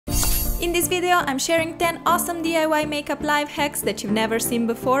In this video, I'm sharing 10 awesome DIY makeup life hacks that you've never seen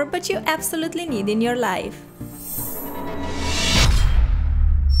before, but you absolutely need in your life.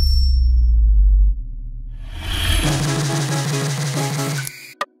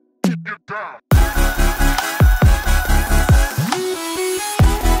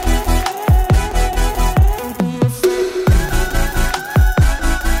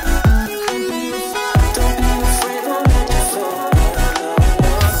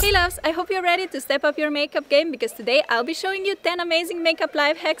 I hope you're ready to step up your makeup game, because today I'll be showing you 10 amazing makeup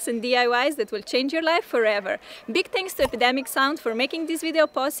life hacks and DIYs that will change your life forever. Big thanks to Epidemic Sound for making this video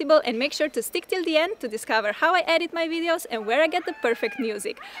possible, and make sure to stick till the end to discover how I edit my videos and where I get the perfect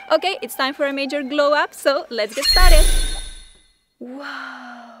music. Okay, it's time for a major glow up, so let's get started!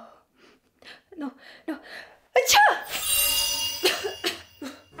 Wow! No, no! Achoo!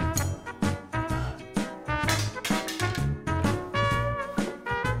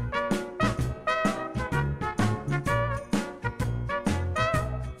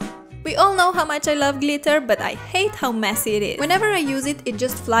 We all know how much I love glitter, but I hate how messy it is. Whenever I use it, it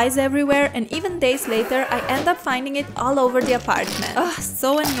just flies everywhere, and even days later, I end up finding it all over the apartment. Ugh,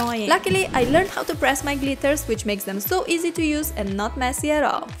 so annoying. Luckily, I learned how to press my glitters, which makes them so easy to use and not messy at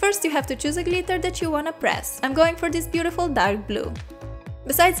all. First, you have to choose a glitter that you want to press. I'm going for this beautiful dark blue.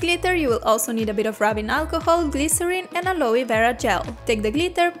 Besides glitter, you will also need a bit of rubbing alcohol, glycerin, and aloe vera gel. Take the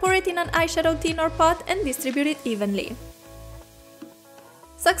glitter, pour it in an eyeshadow tin or pot, and distribute it evenly.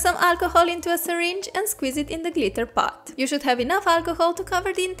 Suck some alcohol into a syringe and squeeze it in the glitter pot. You should have enough alcohol to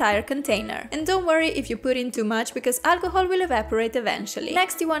cover the entire container. And don't worry if you put in too much, because alcohol will evaporate eventually.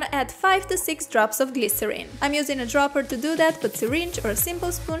 Next, you want to add 5 to 6 drops of glycerin. I'm using a dropper to do that, but syringe or a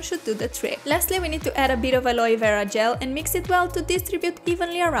simple spoon should do the trick. Lastly, we need to add a bit of aloe vera gel and mix it well to distribute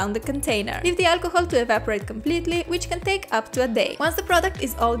evenly around the container. Leave the alcohol to evaporate completely, which can take up to a day. Once the product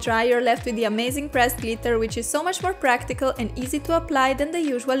is all dry, you're left with the amazing pressed glitter, which is so much more practical and easy to apply than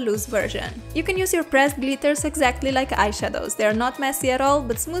the usual loose version. You can use your pressed glitters exactly like eyeshadows. They are not messy at all,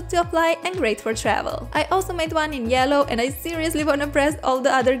 but smooth to apply and great for travel. I also made one in yellow, and I seriously want to press all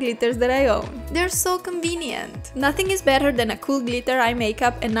the other glitters that I own. They're so convenient. Nothing is better than a cool glitter eye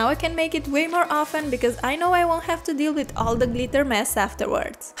makeup, and now I can make it way more often because I know I won't have to deal with all the glitter mess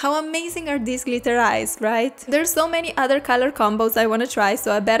afterwards. How amazing are these glitter eyes, right? There's so many other color combos I want to try,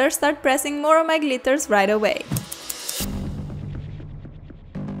 so I better start pressing more of my glitters right away.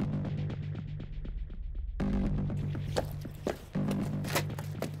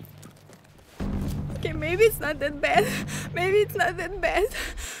 Okay, maybe it's not that bad. Maybe it's not that bad.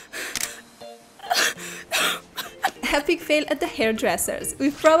 Epic fail at the hairdressers.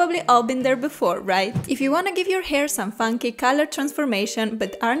 We've probably all been there before, right? If you want to give your hair some funky color transformation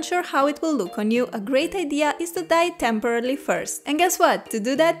but aren't sure how it will look on you, a great idea is to dye it temporarily first. And guess what? To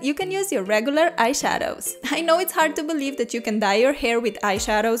do that, you can use your regular eyeshadows. I know it's hard to believe that you can dye your hair with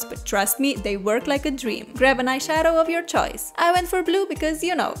eyeshadows, but trust me, they work like a dream. Grab an eyeshadow of your choice. I went for blue because,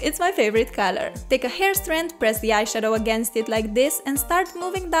 you know, it's my favorite color. Take a hair strand, press the eyeshadow against it like this, and start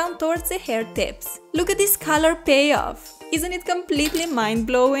moving down towards the hair tips. Look at this color payoff! Isn't it completely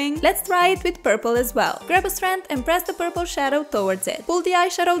mind-blowing? Let's try it with purple as well. Grab a strand and press the purple shadow towards it. Pull the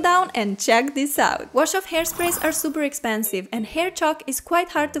eyeshadow down and check this out. Wash-off hairsprays are super expensive, and hair chalk is quite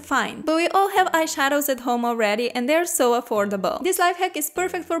hard to find. But we all have eyeshadows at home already, and they're so affordable. This life hack is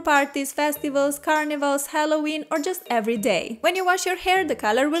perfect for parties, festivals, carnivals, Halloween, or just every day. When you wash your hair, the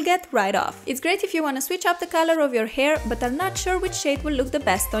color will get right off. It's great if you want to switch up the color of your hair but are not sure which shade will look the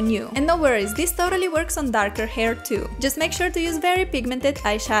best on you. And no worries, this totally works on darker hair too. Just make sure to use very pigmented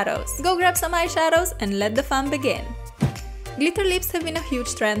eyeshadows. Go grab some eyeshadows and let the fun begin. Glitter lips have been a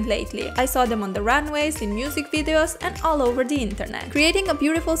huge trend lately. I saw them on the runways, in music videos, and all over the internet. Creating a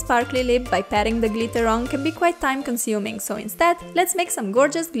beautiful sparkly lip by patting the glitter on can be quite time consuming, so instead, let's make some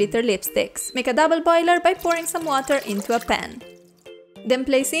gorgeous glitter lipsticks. Make a double boiler by pouring some water into a pan. Then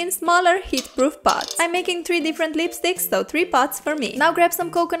place in smaller, heat-proof pots. I'm making 3 different lipsticks, so 3 pots for me. Now grab some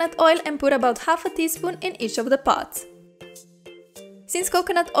coconut oil and put about half a teaspoon in each of the pots. Since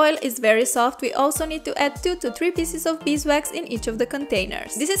coconut oil is very soft, we also need to add 2 to 3 pieces of beeswax in each of the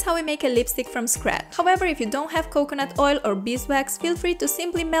containers. This is how we make a lipstick from scratch. However, if you don't have coconut oil or beeswax, feel free to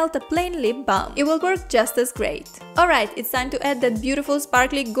simply melt a plain lip balm. It will work just as great. Alright, it's time to add that beautiful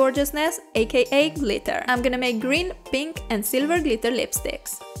sparkly gorgeousness, aka glitter. I'm gonna make green, pink, and silver glitter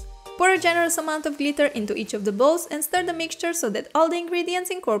lipsticks. Pour a generous amount of glitter into each of the bowls and stir the mixture so that all the ingredients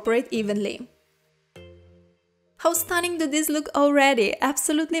incorporate evenly. How stunning do these look already?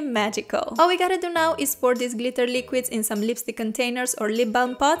 Absolutely magical. All we gotta do now is pour these glitter liquids in some lipstick containers or lip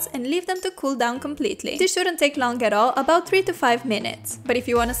balm pots and leave them to cool down completely. This shouldn't take long at all, about 3 to 5 minutes. But if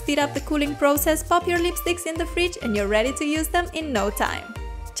you wanna speed up the cooling process, pop your lipsticks in the fridge and you're ready to use them in no time.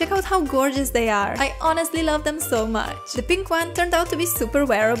 Check out how gorgeous they are. I honestly love them so much. The pink one turned out to be super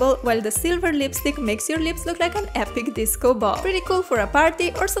wearable, while the silver lipstick makes your lips look like an epic disco ball. Pretty cool for a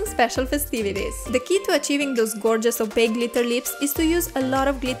party or some special festivities. The key to achieving those gorgeous opaque glitter lips is to use a lot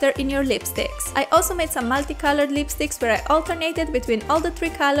of glitter in your lipsticks. I also made some multicolored lipsticks where I alternated between all the 3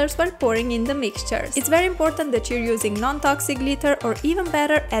 colors while pouring in the mixtures. It's very important that you're using non-toxic glitter or even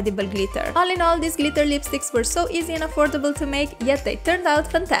better, edible glitter. All in all, these glitter lipsticks were so easy and affordable to make, yet they turned out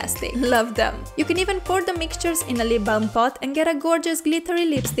fantastic. Love them. You can even pour the mixtures in a lip balm pot and get a gorgeous glittery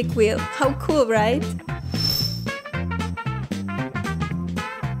lipstick wheel. How cool, right?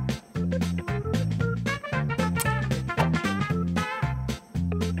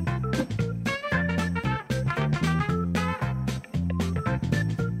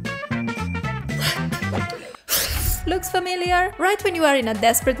 Looks familiar? Right when you are in a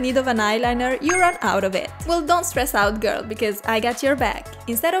desperate need of an eyeliner, you run out of it. Well, don't stress out, girl, because I got your back.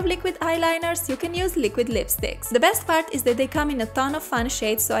 Instead of liquid eyeliners, you can use liquid lipsticks. The best part is that they come in a ton of fun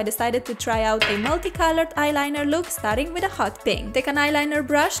shades, so I decided to try out a multicolored eyeliner look starting with a hot pink. Take an eyeliner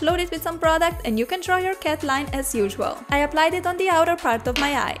brush, load it with some product, and you can draw your cat line as usual. I applied it on the outer part of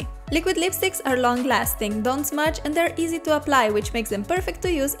my eye. Liquid lipsticks are long-lasting, don't smudge, and they're easy to apply, which makes them perfect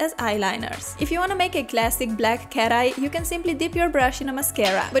to use as eyeliners. If you want to make a classic black cat eye, you can simply dip your brush in a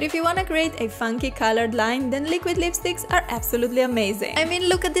mascara. But if you want to create a funky colored line, then liquid lipsticks are absolutely amazing. I mean,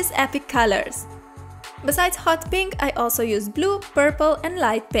 look at these epic colors. Besides hot pink, I also use blue, purple, and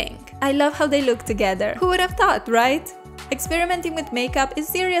light pink. I love how they look together. Who would have thought, right? Experimenting with makeup is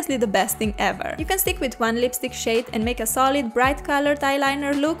seriously the best thing ever. You can stick with one lipstick shade and make a solid, bright colored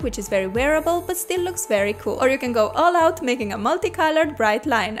eyeliner look which is very wearable but still looks very cool. Or you can go all out making a multicolored bright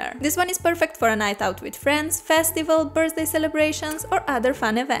liner. This one is perfect for a night out with friends, festival, birthday celebrations, or other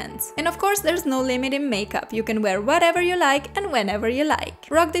fun events. And of course, there's no limit in makeup. You can wear whatever you like and whenever you like.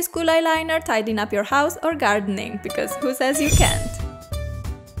 Rock this cool eyeliner tidying up your house or gardening, because who says you can't?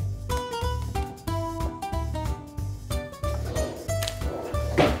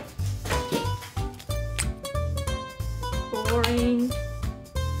 Boring.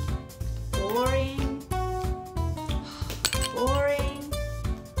 Boring. Boring.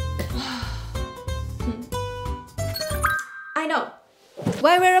 I know.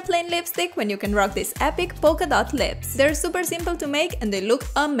 Why wear a plain lipstick when you can rock these epic polka dot lips? They're super simple to make and they look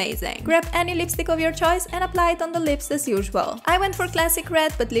amazing. Grab any lipstick of your choice and apply it on the lips as usual. I went for classic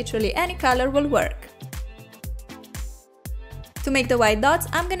red, but literally any color will work. To make the white dots,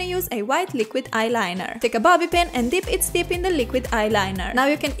 I'm gonna use a white liquid eyeliner. Take a bobby pin and dip its tip in the liquid eyeliner. Now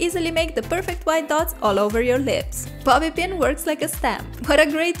you can easily make the perfect white dots all over your lips. Bobby pin works like a stamp. What a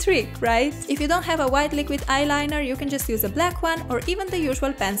great trick, right? If you don't have a white liquid eyeliner, you can just use a black one or even the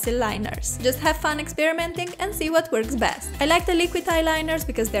usual pencil liners. Just have fun experimenting and see what works best. I like the liquid eyeliners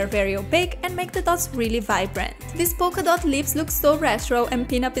because they're very opaque and make the dots really vibrant. These polka dot lips look so retro and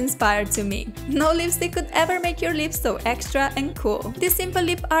pin-up inspired to me. No lipstick could ever make your lips so extra and cool. This simple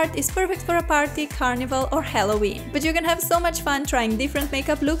lip art is perfect for a party, carnival, or Halloween. But you can have so much fun trying different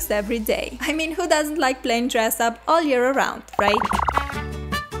makeup looks every day. I mean, who doesn't like playing dress up all year around, right?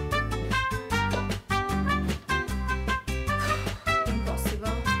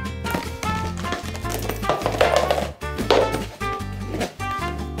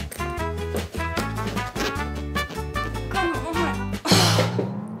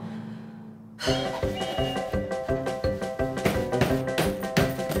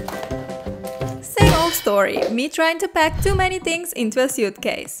 Story, me trying to pack too many things into a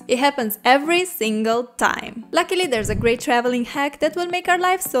suitcase. It happens every single time. Luckily, there's a great traveling hack that will make our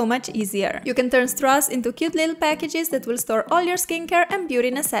life so much easier. You can turn straws into cute little packages that will store all your skincare and beauty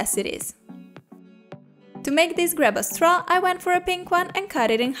necessities. To make this, grab a straw. I went for a pink one and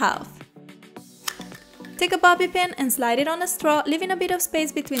cut it in half. Take a bobby pin and slide it on a straw, leaving a bit of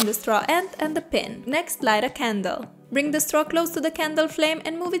space between the straw end and the pin. Next, light a candle. Bring the straw close to the candle flame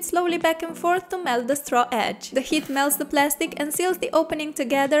and move it slowly back and forth to melt the straw edge. The heat melts the plastic and seals the opening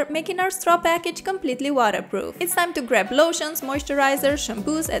together, making our straw package completely waterproof. It's time to grab lotions, moisturizers,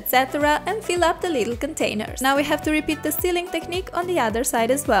 shampoos, etc. and fill up the little containers. Now we have to repeat the sealing technique on the other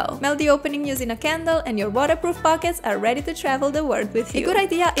side as well. Melt the opening using a candle and your waterproof pockets are ready to travel the world with you. A good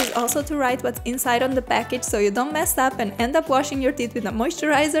idea is also to write what's inside on the package so you don't mess up and end up washing your teeth with a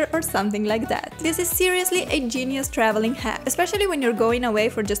moisturizer or something like that. This is seriously a genius traveling hack, especially when you're going away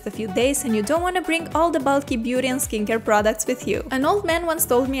for just a few days and you don't want to bring all the bulky beauty and skincare products with you. An old man once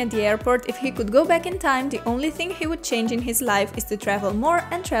told me at the airport if he could go back in time, the only thing he would change in his life is to travel more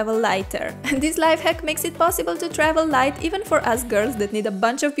and travel lighter. And this life hack makes it possible to travel light even for us girls that need a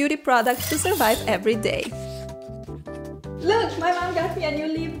bunch of beauty products to survive every day. Look, my mom got me a new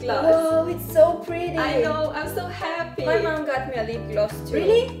lip gloss. Oh, it's so pretty. I know, I'm so happy. My mom got me a lip gloss too.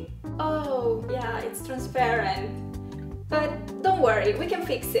 Really? Oh, yeah, it's transparent. But don't worry, we can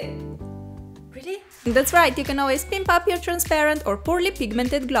fix it. Really? That's right, you can always pimp up your transparent or poorly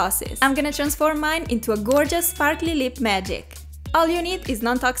pigmented glosses. I'm gonna transform mine into a gorgeous sparkly lip magic. All you need is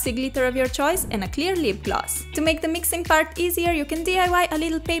non-toxic glitter of your choice and a clear lip gloss. To make the mixing part easier, you can DIY a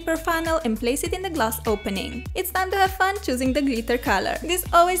little paper funnel and place it in the gloss opening. It's time to have fun choosing the glitter color. This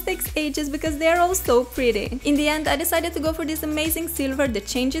always takes ages because they are all so pretty. In the end, I decided to go for this amazing silver that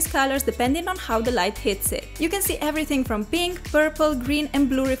changes colors depending on how the light hits it. You can see everything from pink, purple, green and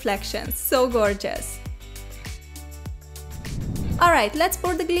blue reflections. So gorgeous! Alright, let's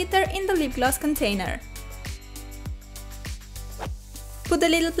pour the glitter in the lip gloss container. Put the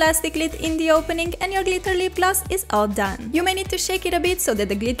little plastic lid in the opening and your glitter lip gloss is all done. You may need to shake it a bit so that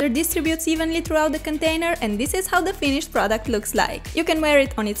the glitter distributes evenly throughout the container, and this is how the finished product looks like. You can wear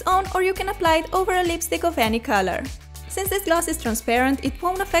it on its own or you can apply it over a lipstick of any color. Since this gloss is transparent, it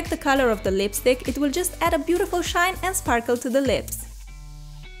won't affect the color of the lipstick, it will just add a beautiful shine and sparkle to the lips.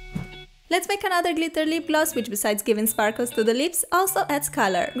 Let's make another glitter lip gloss which, besides giving sparkles to the lips, also adds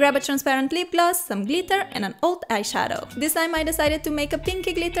color. Grab a transparent lip gloss, some glitter and an old eyeshadow. This time I decided to make a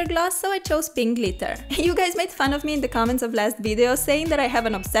pinky glitter gloss, so I chose pink glitter. You guys made fun of me in the comments of last video saying that I have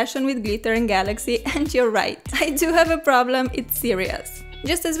an obsession with glitter and galaxy, and you're right. I do have a problem, it's serious.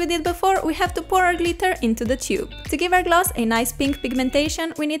 Just as we did before, we have to pour our glitter into the tube. To give our gloss a nice pink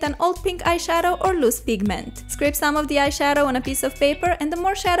pigmentation, we need an old pink eyeshadow or loose pigment. Scrape some of the eyeshadow on a piece of paper, and the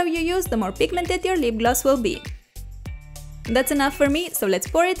more shadow you use, the more pigmented your lip gloss will be. That's enough for me, so let's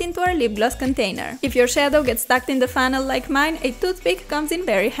pour it into our lip gloss container. If your shadow gets stuck in the funnel like mine, a toothpick comes in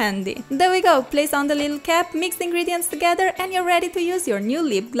very handy. There we go, place on the little cap, mix the ingredients together and you're ready to use your new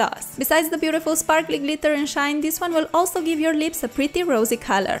lip gloss. Besides the beautiful sparkly glitter and shine, this one will also give your lips a pretty rosy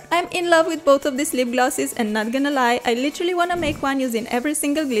color. I'm in love with both of these lip glosses, and not gonna lie, I literally wanna make one using every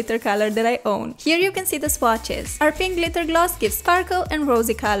single glitter color that I own. Here you can see the swatches. Our pink glitter gloss gives sparkle and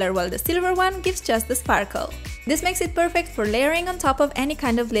rosy color, while the silver one gives just the sparkle. This makes it perfect for layering on top of any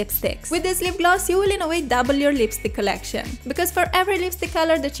kind of lipsticks. With this lip gloss, you will in a way double your lipstick collection. Because for every lipstick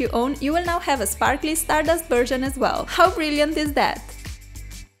color that you own, you will now have a sparkly stardust version as well. How brilliant is that?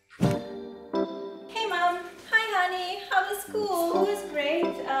 Hey mom! Hi honey! How was school? School is great.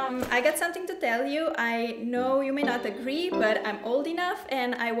 I got something to tell you. I know you may not agree, but I'm old enough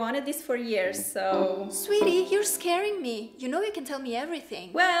and I wanted this for years, so... Sweetie, you're scaring me. You know you can tell me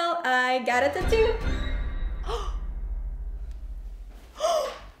everything. Well, I got a tattoo.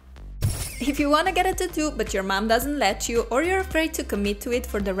 If you want to get a tattoo but your mom doesn't let you, or you're afraid to commit to it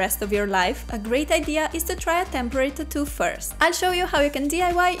for the rest of your life, a great idea is to try a temporary tattoo first. I'll show you how you can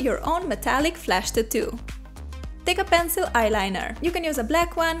DIY your own metallic flash tattoo. Take a pencil eyeliner. You can use a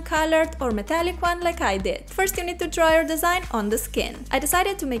black one, colored or metallic one like I did. First you need to draw your design on the skin. I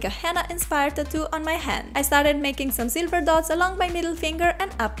decided to make a henna-inspired tattoo on my hand. I started making some silver dots along my middle finger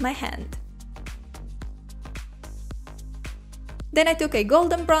and up my hand. Then I took a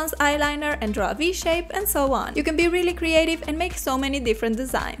golden bronze eyeliner and draw a V-shape and so on. You can be really creative and make so many different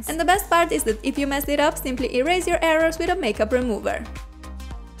designs. And the best part is that if you messed it up, simply erase your errors with a makeup remover.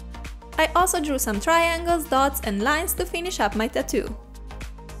 I also drew some triangles, dots and lines to finish up my tattoo.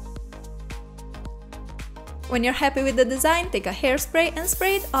 When you're happy with the design, take a hairspray and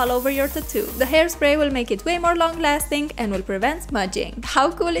spray it all over your tattoo. The hairspray will make it way more long-lasting and will prevent smudging. How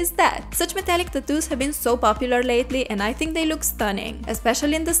cool is that? Such metallic tattoos have been so popular lately, and I think they look stunning,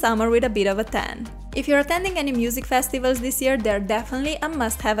 especially in the summer with a bit of a tan. If you're attending any music festivals this year, they're definitely a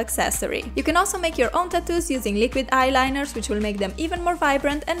must-have accessory. You can also make your own tattoos using liquid eyeliners, which will make them even more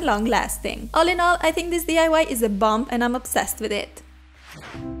vibrant and long-lasting. All in all, I think this DIY is a bomb and I'm obsessed with it.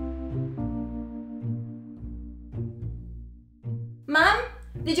 Mom,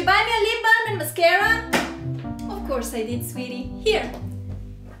 did you buy me a lip balm and mascara? Of course I did, sweetie. Here.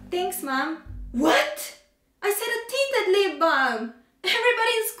 Thanks, Mom. What? I said a tinted lip balm.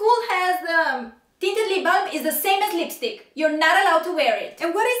 Everybody in school has them. Tinted lip balm is the same as lipstick. You're not allowed to wear it.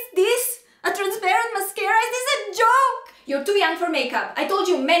 And what is this? A transparent mascara? Is this a joke? You're too young for makeup. I told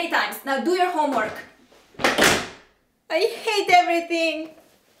you many times. Now do your homework. I hate everything.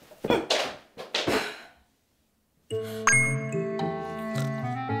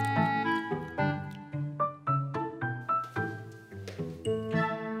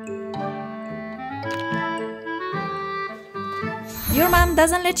 Your mom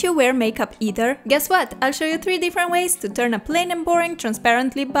doesn't let you wear makeup either? Guess what? I'll show you 3 different ways to turn a plain and boring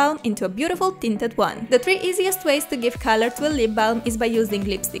transparent lip balm into a beautiful tinted one. The 3 easiest ways to give color to a lip balm is by using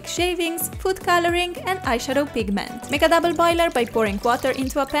lipstick shavings, food coloring, and eyeshadow pigment. Make a double boiler by pouring water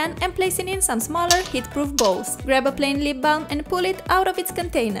into a pan and placing in some smaller heat-proof bowls. Grab a plain lip balm and pull it out of its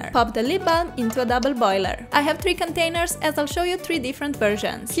container. Pop the lip balm into a double boiler. I have 3 containers as I'll show you 3 different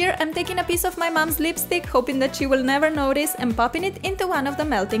versions. Here I'm taking a piece of my mom's lipstick, hoping that she will never notice, and popping it into one of the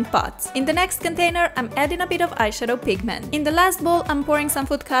melting pots. In the next container, I'm adding a bit of eyeshadow pigment. In the last bowl, I'm pouring some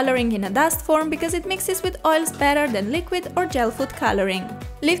food coloring in a dust form because it mixes with oils better than liquid or gel food coloring.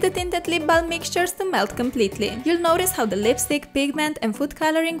 Leave the tinted lip balm mixtures to melt completely. You'll notice how the lipstick, pigment, and food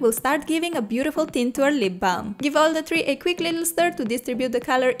coloring will start giving a beautiful tint to our lip balm. Give all the 3 a quick little stir to distribute the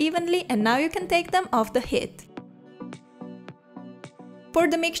color evenly, and now you can take them off the heat. Pour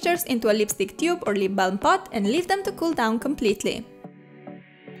the mixtures into a lipstick tube or lip balm pot and leave them to cool down completely.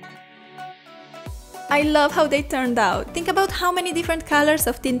 I love how they turned out. Think about how many different colors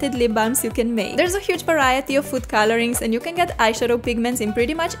of tinted lip balms you can make. There's a huge variety of food colorings, and you can get eyeshadow pigments in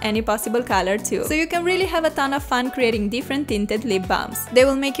pretty much any possible color too. So you can really have a ton of fun creating different tinted lip balms. They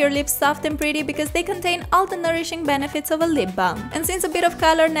will make your lips soft and pretty because they contain all the nourishing benefits of a lip balm. And since a bit of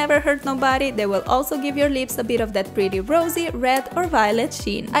color never hurt nobody, they will also give your lips a bit of that pretty rosy, red or violet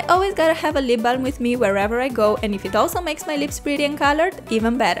sheen. I always gotta have a lip balm with me wherever I go, and if it also makes my lips pretty and colored,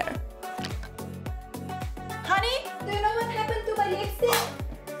 even better. Do you know what happened to my lipstick?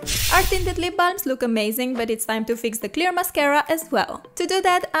 Our tinted lip balms look amazing, but it's time to fix the clear mascara as well. To do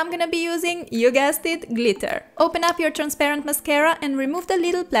that, I'm gonna be using, you guessed it, glitter. Open up your transparent mascara and remove the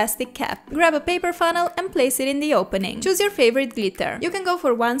little plastic cap. Grab a paper funnel and place it in the opening. Choose your favorite glitter. You can go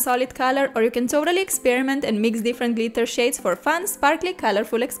for one solid color, or you can totally experiment and mix different glitter shades for fun, sparkly,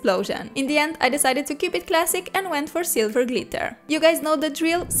 colorful explosion. In the end, I decided to keep it classic and went for silver glitter. You guys know the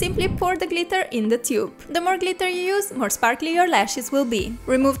drill, simply pour the glitter in the tube. The more glitter you use, more sparkly your lashes will be.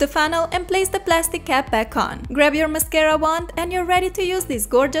 Remove the funnel and place the plastic cap back on. Grab your mascara wand and you're ready to use this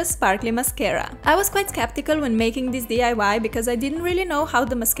gorgeous sparkly mascara. I was quite skeptical when making this DIY because I didn't really know how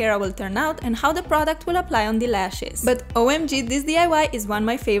the mascara will turn out and how the product will apply on the lashes. But OMG, this DIY is one of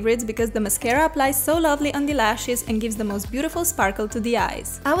my favorites because the mascara applies so lovely on the lashes and gives the most beautiful sparkle to the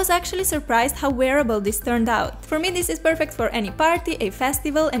eyes. I was actually surprised how wearable this turned out. For me, this is perfect for any party, a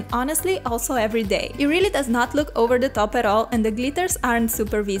festival, and honestly also every day. It really does not look over the top at all, and the glitters aren't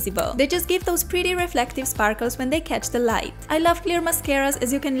super visible. They just give those pretty reflective sparkles when they catch the light. I love clear mascaras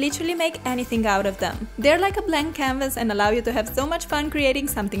as you can literally make anything out of them. They're like a blank canvas and allow you to have so much fun creating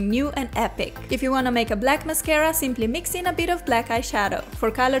something new and epic. If you want to make a black mascara, simply mix in a bit of black eyeshadow. For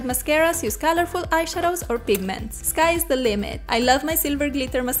colored mascaras, use colorful eyeshadows or pigments. Sky is the limit. I love my silver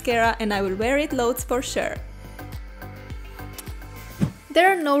glitter mascara and I will wear it loads for sure. There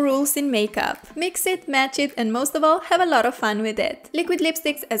are no rules in makeup. Mix it, match it, and most of all, have a lot of fun with it. Liquid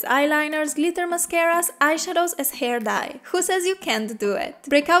lipsticks as eyeliners, glitter mascaras, eyeshadows as hair dye. Who says you can't do it?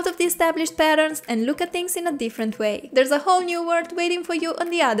 Break out of the established patterns and look at things in a different way. There's a whole new world waiting for you on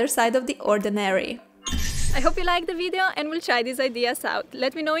the other side of the ordinary. I hope you liked the video and will try these ideas out.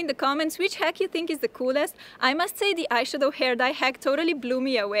 Let me know in the comments which hack you think is the coolest. I must say the eyeshadow hair dye hack totally blew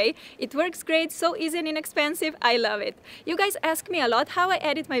me away. It works great, so easy and inexpensive, I love it. You guys ask me a lot how I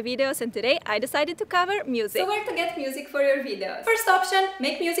edit my videos, and today I decided to cover music. So where to get music for your videos? First option,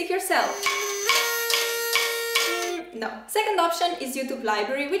 make music yourself. No. Second option is YouTube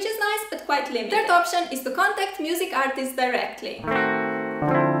Library, which is nice but quite limited. Third option is to contact music artists directly.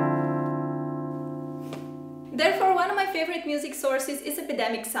 Therefore, one of my favorite music sources is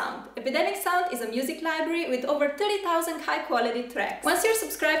Epidemic Sound. Epidemic Sound is a music library with over 30,000 high-quality tracks. Once you're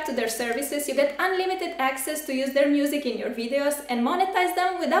subscribed to their services, you get unlimited access to use their music in your videos and monetize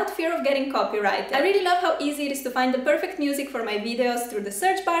them without fear of getting copyrighted. I really love how easy it is to find the perfect music for my videos through the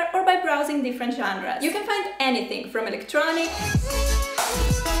search bar or by browsing different genres. You can find anything from electronic,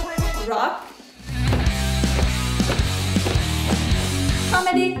 rock,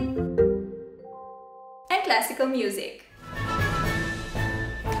 comedy, and classical music.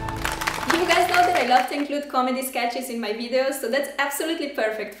 You guys know that I love to include comedy sketches in my videos, so that's absolutely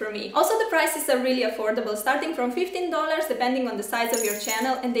perfect for me. Also, the prices are really affordable, starting from $15 depending on the size of your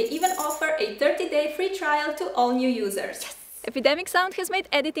channel, and they even offer a 30-day free trial to all new users. Yes! Epidemic Sound has made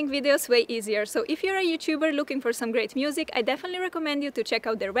editing videos way easier, so if you're a YouTuber looking for some great music, I definitely recommend you to check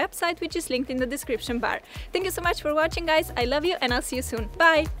out their website, which is linked in the description bar. Thank you so much for watching, guys. I love you and I'll see you soon.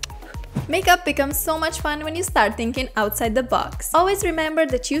 Bye! Makeup becomes so much fun when you start thinking outside the box. Always remember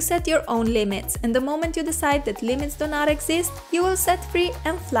that you set your own limits, and the moment you decide that limits do not exist, you will set free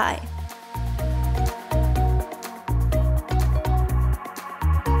and fly.